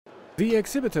The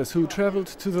exhibitors who traveled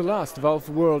to the last Valve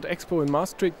World Expo in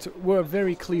Maastricht were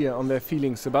very clear on their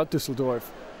feelings about Düsseldorf.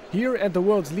 Here at the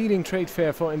world's leading trade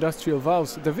fair for industrial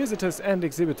valves, the visitors and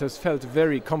exhibitors felt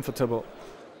very comfortable.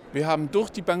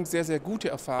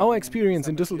 Our experience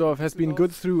in Düsseldorf has been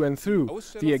good through and through.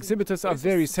 The exhibitors are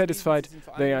very satisfied.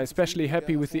 They are especially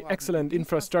happy with the excellent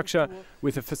infrastructure,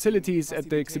 with the facilities at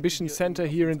the exhibition center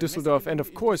here in Düsseldorf, and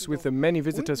of course with the many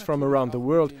visitors from around the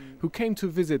world who came to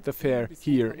visit the fair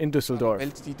here in Düsseldorf.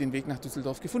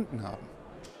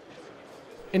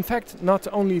 In fact, not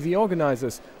only the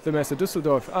organizers, the Messe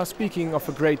Düsseldorf, are speaking of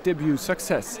a great debut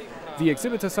success. The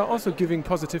exhibitors are also giving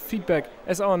positive feedback,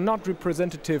 as our not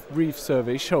representative brief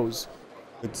survey shows.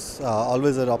 It's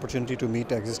always an opportunity to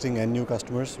meet existing and new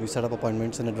customers. We set up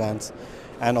appointments in advance,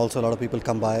 and also a lot of people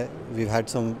come by. We've had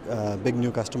some big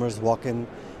new customers walk in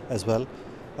as well.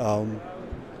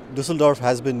 Düsseldorf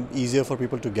has been easier for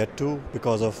people to get to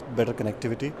because of better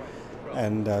connectivity,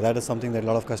 and that is something that a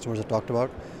lot of customers have talked about.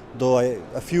 Though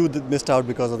a few missed out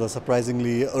because of the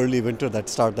surprisingly early winter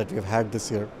that we've had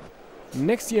this year.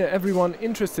 Next year, everyone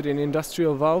interested in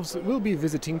industrial valves will be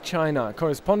visiting China,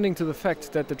 corresponding to the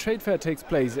fact that the trade fair takes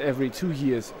place every 2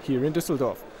 years here in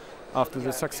Düsseldorf. After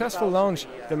the successful launch,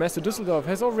 the Messe Düsseldorf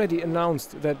has already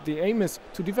announced that the aim is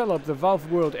to develop the Valve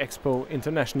World Expo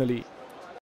internationally.